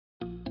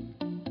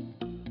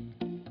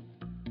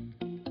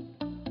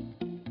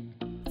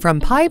From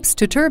pipes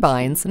to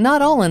turbines,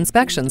 not all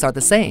inspections are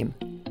the same.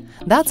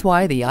 That's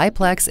why the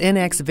IPLEX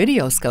NX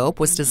Videoscope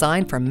was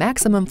designed for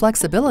maximum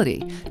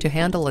flexibility to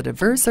handle a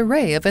diverse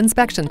array of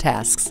inspection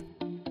tasks.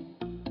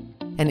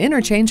 An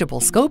interchangeable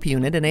scope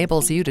unit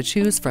enables you to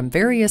choose from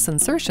various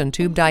insertion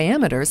tube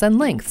diameters and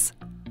lengths.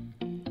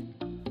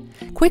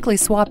 Quickly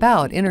swap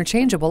out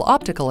interchangeable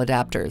optical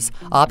adapters,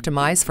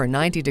 optimized for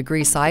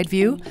 90-degree side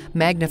view,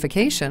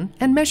 magnification,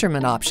 and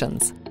measurement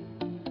options.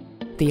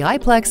 The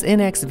IPLEX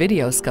NX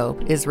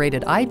Videoscope is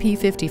rated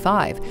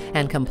IP55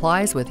 and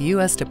complies with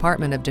U.S.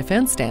 Department of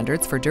Defense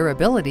standards for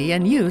durability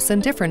and use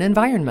in different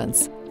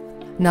environments.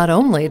 Not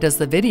only does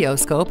the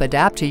Videoscope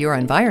adapt to your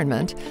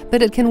environment,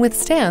 but it can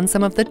withstand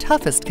some of the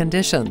toughest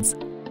conditions.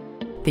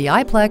 The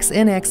IPLEX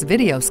NX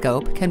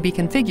Videoscope can be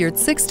configured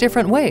 6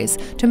 different ways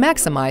to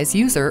maximize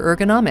user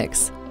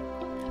ergonomics.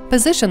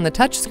 Position the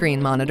touchscreen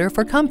monitor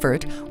for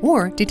comfort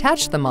or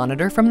detach the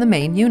monitor from the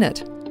main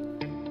unit.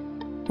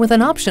 With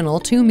an optional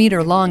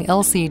 2-meter-long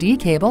LCD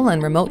cable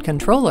and remote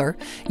controller,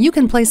 you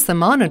can place the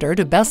monitor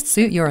to best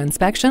suit your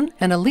inspection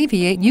and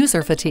alleviate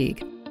user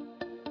fatigue.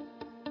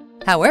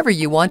 However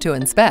you want to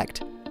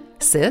inspect –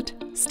 sit,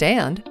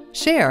 stand,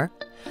 share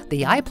 –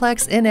 the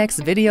IPLEX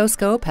NX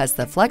Videoscope has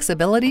the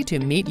flexibility to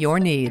meet your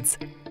needs.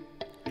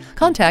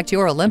 Contact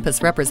your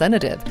Olympus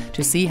representative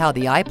to see how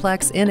the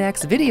IPLEX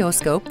NX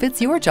Videoscope fits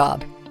your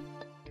job.